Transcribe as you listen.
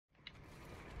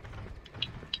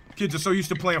Kids are so used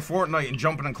to playing Fortnite and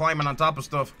jumping and climbing on top of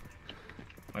stuff.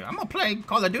 Like, I'm gonna play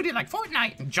Call of Duty like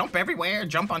Fortnite and jump everywhere,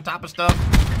 jump on top of stuff.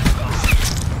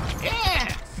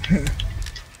 Yeah!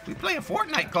 We playing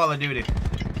Fortnite Call of Duty.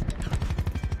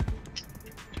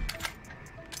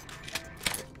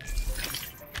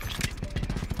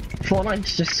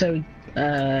 Fortnite's just so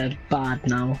bad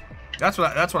now. That's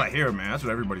what I hear, man. That's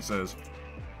what everybody says.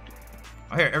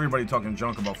 I hear everybody talking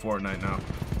junk about Fortnite now.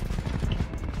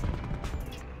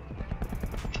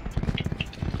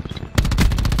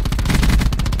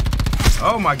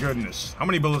 Oh my goodness. How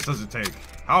many bullets does it take?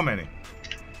 How many?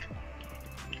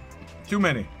 Too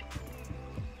many.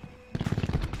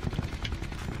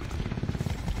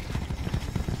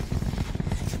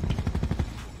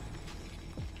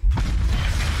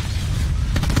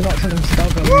 Forgot to install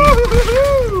them.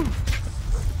 Woo-hoo-hoo-hoo!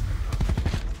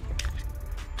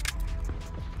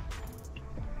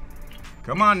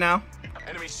 Come on now.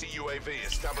 Enemy CUAV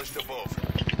established above.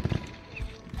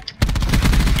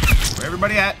 Where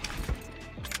everybody at?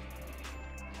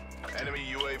 Enemy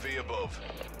UAV above.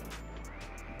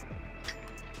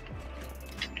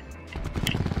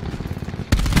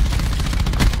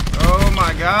 Oh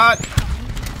my god.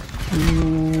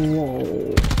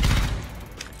 Whoa.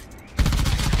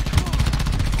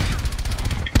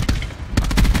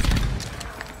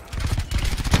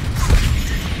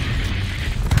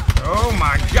 Oh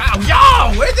my god.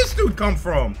 Yo, where'd this dude come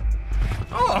from?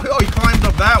 Oh, he climbed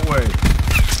up that way.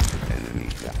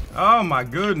 Oh my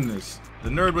goodness. The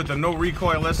nerd with the no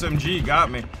recoil SMG got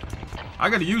me. I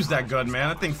gotta use that gun, man.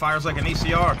 That thing fires like an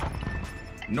ACR.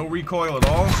 No recoil at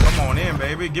all. Come on in,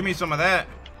 baby. Give me some of that.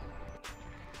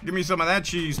 Give me some of that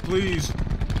cheese, please.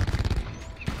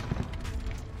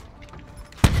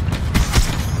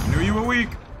 Knew you were weak.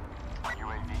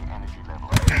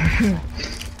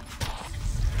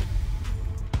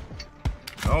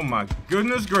 Oh my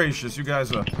goodness gracious. You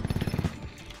guys are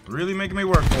really making me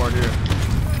work for it here.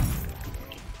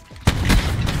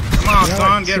 Come on,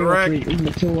 son, get wrecked.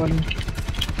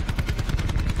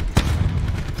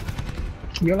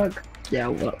 You're like, yeah,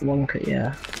 one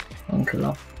kill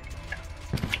off.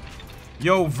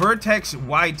 Yo, Vertex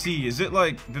YT, is it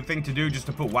like the thing to do just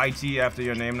to put YT after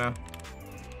your name now?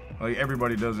 Like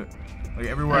everybody does it. Like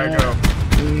everywhere I go.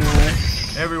 No.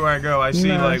 Everywhere I go, I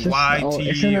see like just,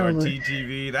 YT or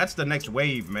TTV. That's the next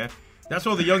wave, man. That's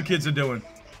what the young kids are doing.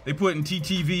 They putting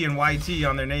TTV and YT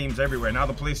on their names everywhere. Now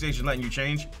the PlayStation letting you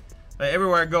change. Like,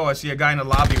 everywhere I go, I see a guy in the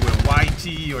lobby with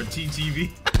YT or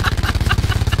TTV.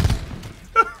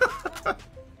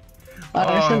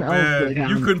 Oh man,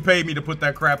 you couldn't pay me to put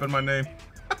that crap in my name.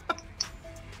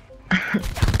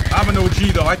 I'm an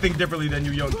OG though. I think differently than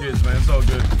you young kids, man. It's all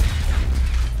good.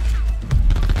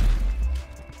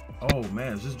 Oh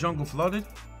man, is this jungle flooded?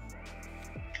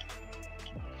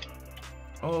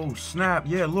 Oh snap!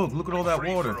 Yeah, look at all that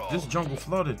water. This jungle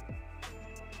flooded.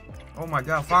 Oh my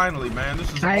god! Finally, man, this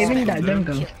is awesome, that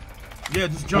jungle. Yeah,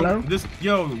 this jungle. This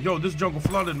this jungle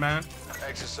flooded, man.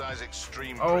 Exercise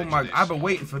extreme. Oh my! I've been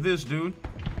waiting for this, dude.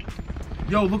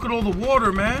 Yo, look at all the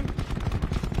water, man.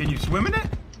 Can you swim in it?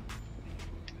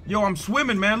 Yo, I'm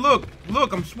swimming, man. Look,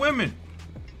 I'm swimming.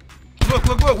 Look.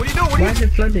 What are you doing? Why is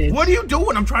it flooded? What are you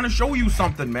doing? I'm trying to show you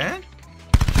something, man.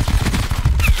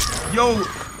 Yo,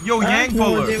 Yang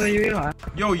Puller.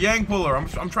 Yo, Yang Puller.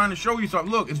 I'm trying to show you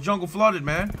something. Look, it's jungle flooded,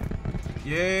 man.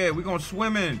 Yeah, we're gonna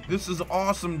swim in. This is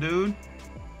awesome, dude.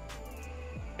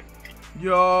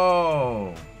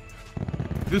 Yo,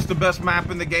 this is the best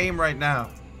map in the game right now.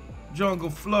 Jungle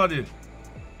flooded.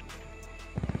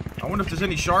 I wonder if there's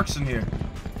any sharks in here.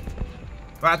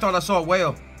 I thought I saw a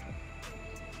whale.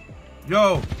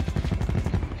 Yo.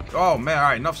 Oh man, all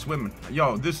right, enough swimming.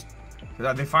 Yo,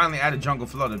 they finally added jungle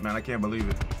flooded, man. I can't believe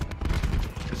it.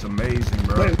 It's amazing,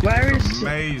 bro. Wait, where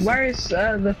is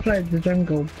the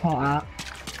jungle part at?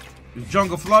 It's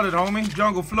jungle flooded, homie.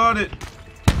 Jungle flooded.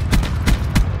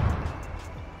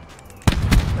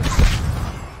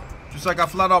 Just like I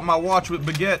flood out my watch with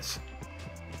baguettes.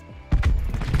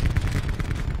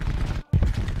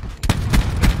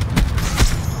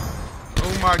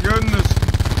 Oh my goodness.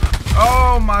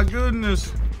 Oh my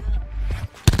goodness.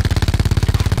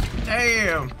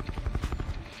 Damn.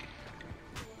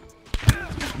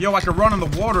 Yo, I can run in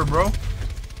the water, bro.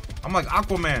 I'm like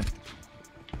Aquaman.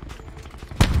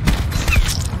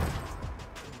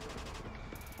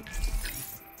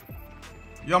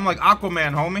 Yo, I'm like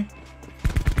Aquaman, homie.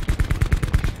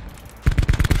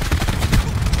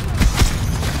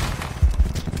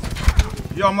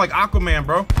 Yo, I'm like Aquaman,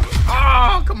 bro.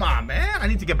 Oh, come on, man. I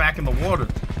need to get back in the water.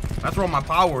 That's where all my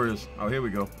power is. Oh, here we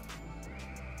go.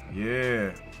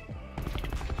 Yeah.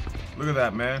 Look at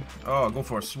that, man. Oh, go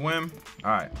for a swim.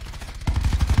 All right.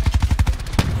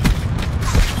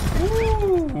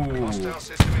 Ooh. Hostile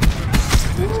system intrusion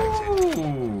detected.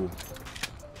 Ooh.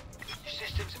 Your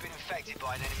systems have been infected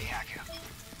by an enemy hacker.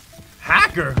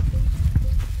 Hacker?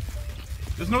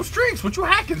 There's no strings. What you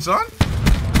hacking, son?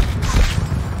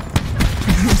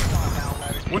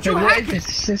 What you What hacking? is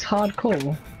this? Is this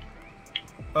hardcore?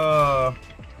 I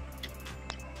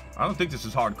don't think this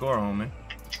is hardcore, homie.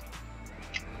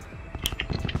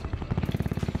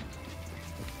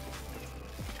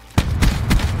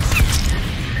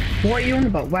 What are you on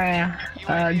about? Where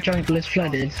jungle is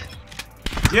flooded?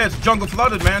 Yeah, it's jungle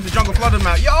flooded, man. It's a jungle flooded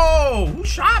map. Yo, who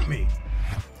shot me?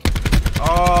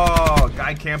 Oh,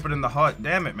 guy camping in the hut.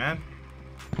 Damn it, man.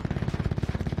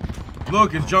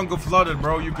 Look, it's jungle flooded,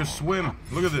 bro. You can swim.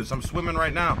 Look at this. I'm swimming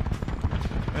right now.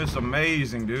 It's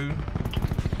amazing, dude.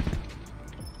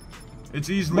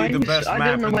 It's easily the best map in the game. I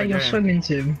don't know where you're swimming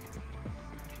to.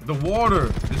 The water.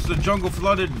 This is a jungle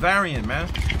flooded variant, man.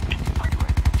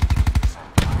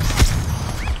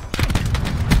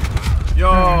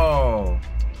 Yo.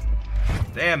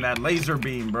 Damn, that laser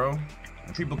beam, bro.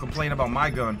 People complain about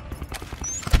my gun.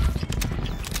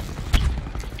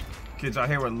 Kids out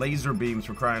here with laser beams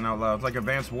for crying out loud. It's like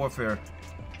advanced warfare.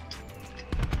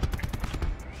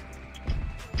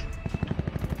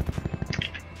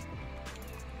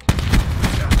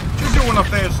 What you doing up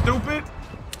there, stupid?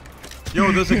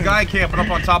 Yo, there's a guy camping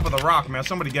up on top of the rock, man.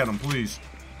 Somebody get him, please.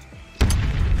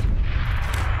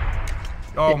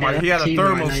 Oh my, he had a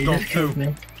thermal scope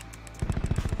too.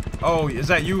 Oh, is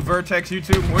that you, Vertex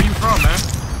YouTube? Where you from, man?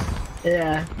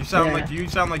 Yeah. You sound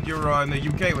like you're in the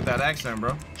UK with that accent,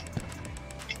 bro.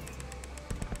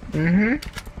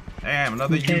 Damn,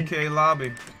 another UK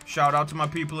lobby. Shout out to my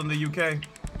people in the UK.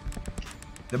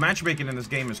 The matchmaking in this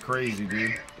game is crazy,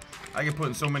 dude. I get put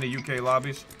in so many UK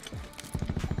lobbies.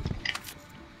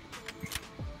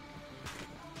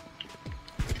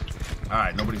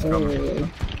 Alright, nobody's coming.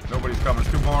 Nobody's coming.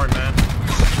 It's too boring, man.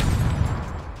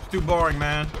 It's too boring,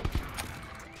 man.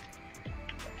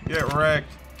 Get wrecked.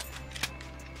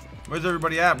 Where's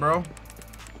everybody at, bro?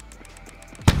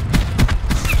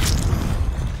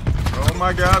 Oh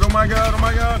my god, oh my god, oh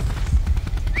my god.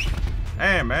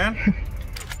 Damn, man.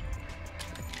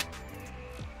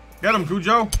 Get him,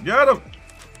 Cujo. Get him.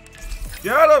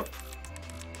 Get him.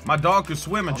 My dog could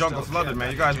swim in jungle flooded,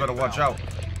 man. You guys better watch out.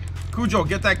 Cujo,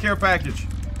 get that care package.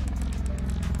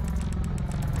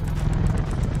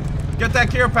 Get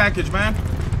that care package, man.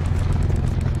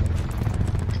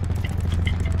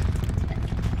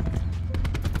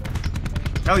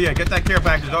 Hell yeah, get that care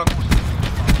package, dog.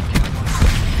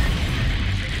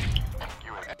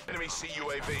 Enemy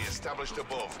CUAV established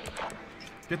above.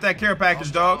 Get that care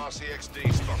package, dog.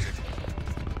 RCXD spotted.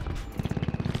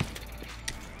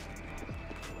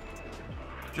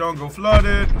 Jungle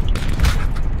flooded.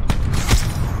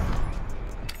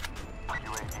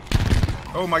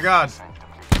 Oh my god.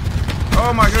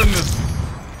 Oh my goodness.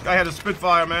 Guy had a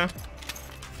Spitfire, man.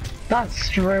 That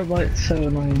strobe light's so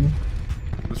annoying.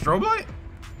 The strobe light?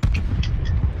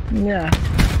 Yeah.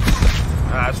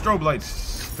 Strobe light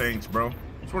stinks, bro.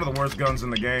 It's one of the worst guns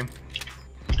in the game.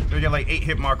 They get like 8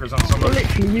 hit markers on We're somebody.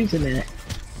 literally using it.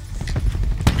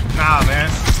 Nah, man.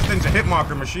 This thing's a hit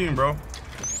marker machine, bro.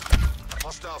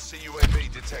 Hostile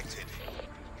CUAV detected.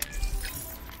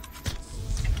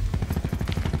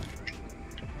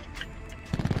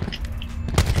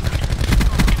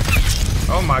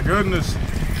 Oh my goodness.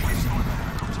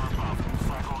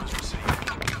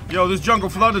 Yo, this jungle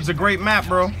flooded's a great map,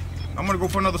 bro. I'm gonna go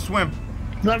for another swim.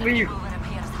 Is that you?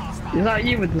 Is that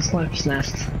you with the sniper's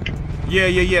nest?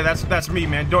 Yeah. That's me,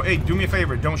 man. Hey, do me a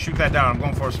favor. Don't shoot that down. I'm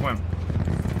going for a swim.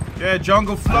 Yeah,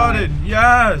 jungle flooded.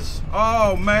 Yes.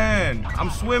 Oh man, I'm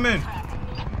swimming.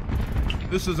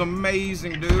 This is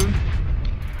amazing, dude.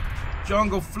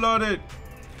 Jungle flooded.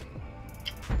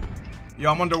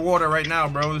 Yo, I'm underwater right now,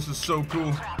 bro. This is so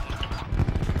cool.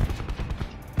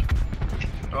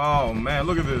 Oh man,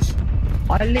 look at this.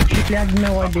 I literally have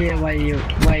no idea where you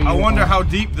I wonder are. how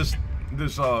deep this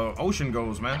ocean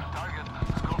goes, man.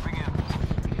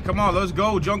 Come on, let's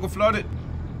go. Jungle flooded.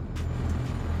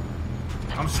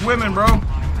 I'm swimming, bro.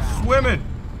 Swimming.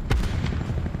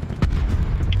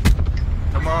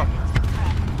 Come on.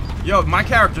 Yo, my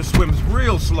character swims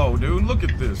real slow, dude. Look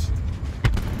at this.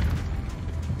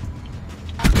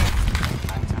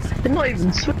 They're not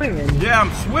even swimming. Yeah,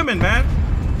 I'm swimming, man.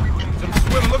 I'm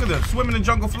swimming. Look at this. Swimming in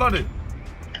jungle flooded.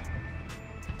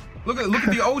 Look at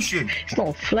the ocean. It's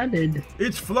not flooded.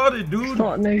 It's flooded, dude. It's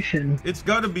not an ocean. It's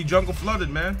gotta be jungle flooded,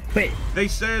 man. Wait. They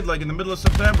said like in the middle of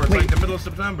September. It's Wait. like the middle of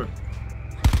September.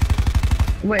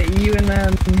 Wait, you in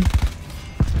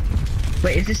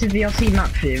Wait, is this a DLC map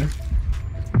for you?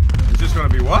 It's just gonna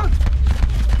be what?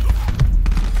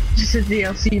 Is this a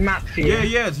DLC map for you?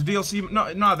 Yeah, it's a DLC.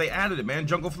 No, they added it, man.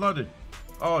 Jungle Flooded.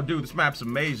 Oh, dude, this map's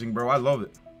amazing, bro. I love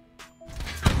it.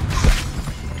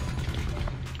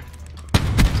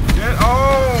 Get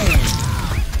on!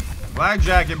 Black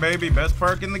jacket, baby. Best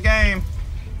perk in the game.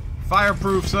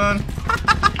 Fireproof, son.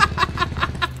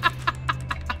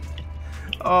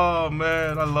 Oh,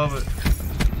 man. I love it.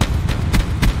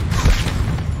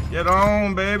 Get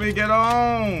on, baby. Get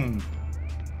on.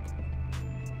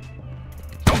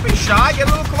 Don't be shy. Get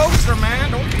a little closer, man.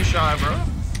 Don't be shy, bro.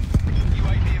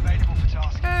 UAV available for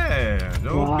task. Yeah,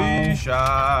 don't be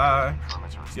shy.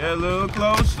 Get a little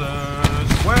closer.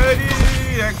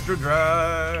 Sweaty, extra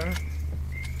dry.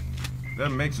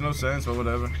 That makes no sense, but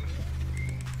whatever.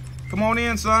 Come on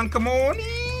in, son. Come on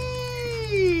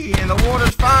in. The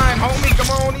water's fine, homie. Come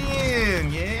on in.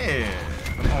 Yeah.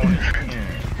 Come on in.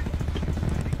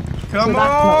 Come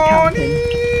on in.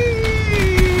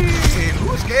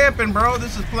 Who's camping, bro?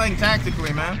 This is playing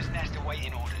tactically, man. Just nest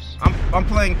awaiting orders. I'm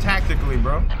playing tactically,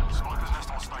 bro.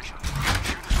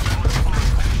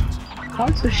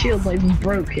 How's the shield not even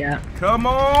broke yet? Come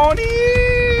on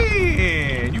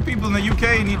in! You people in the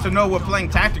UK need to know what playing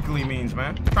tactically means,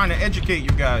 man. I'm trying to educate you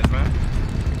guys, man.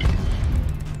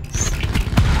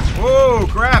 Whoa,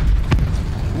 crap!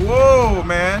 Whoa,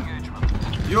 man.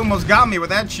 You almost got me with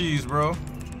that cheese, bro.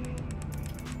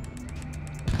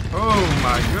 Oh,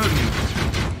 my goodness.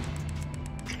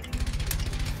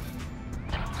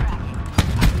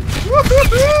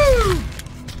 Woohoo!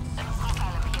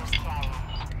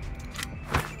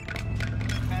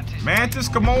 Mantis,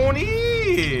 come on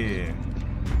in.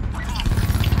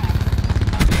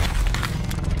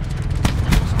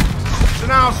 Sit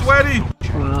down, Sweaty.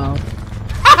 Wow.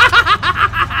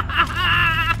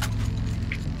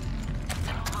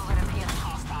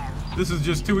 This is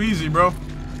just too easy, bro.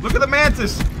 Look at the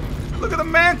Mantis. Look at the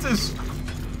Mantis.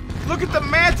 Look at the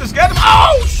Mantis. Get him.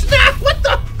 Oh, snap. What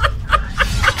the?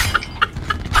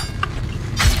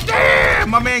 Damn,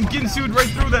 my man Ginsu'd right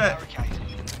through that.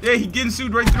 Yeah, he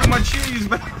Ginsu'd right through my cheese,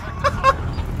 man.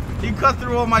 He cut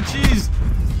through all my cheese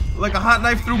like a hot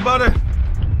knife through butter.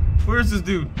 Where's this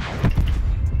dude?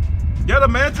 Get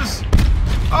him, Mantis.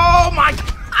 Oh my God.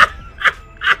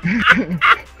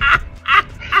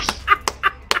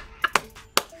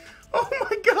 Oh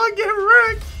my God, get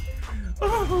wrecked.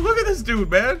 Oh, look at this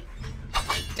dude, man.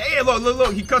 Damn,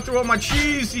 look. He cut through all my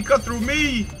cheese. He cut through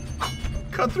me.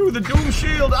 Cut through the Doom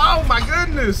Shield. Oh my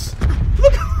goodness.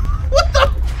 Look. What the?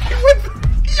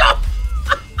 Yo!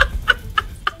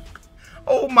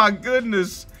 Oh my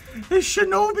goodness. It's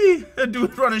Shinobi. That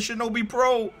dude running Shinobi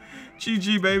Pro.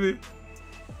 GG, baby.